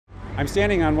I'm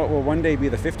standing on what will one day be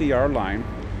the 50-yard line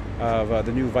of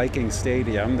the new Vikings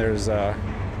stadium. There's a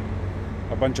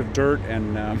bunch of dirt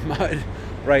and mud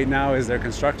right now as they're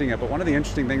constructing it. But one of the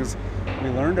interesting things we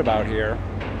learned about here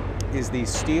is the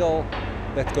steel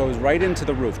that goes right into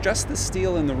the roof. Just the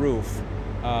steel in the roof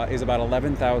is about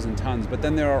 11,000 tons. But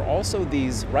then there are also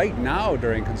these, right now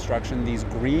during construction, these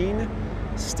green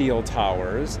steel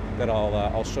towers that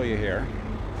I'll show you here.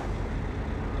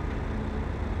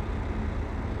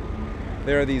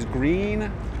 There are these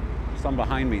green, some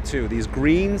behind me too, these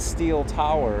green steel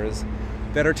towers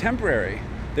that are temporary.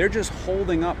 They're just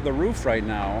holding up the roof right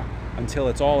now until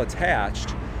it's all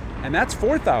attached. And that's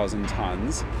 4,000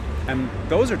 tons. And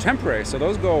those are temporary, so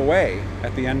those go away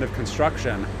at the end of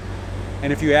construction.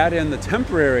 And if you add in the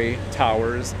temporary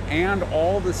towers and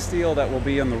all the steel that will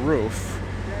be in the roof,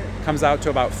 it comes out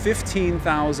to about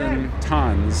 15,000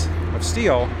 tons of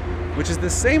steel, which is the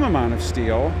same amount of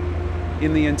steel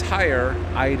in the entire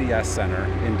IDS Center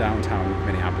in downtown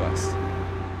Minneapolis.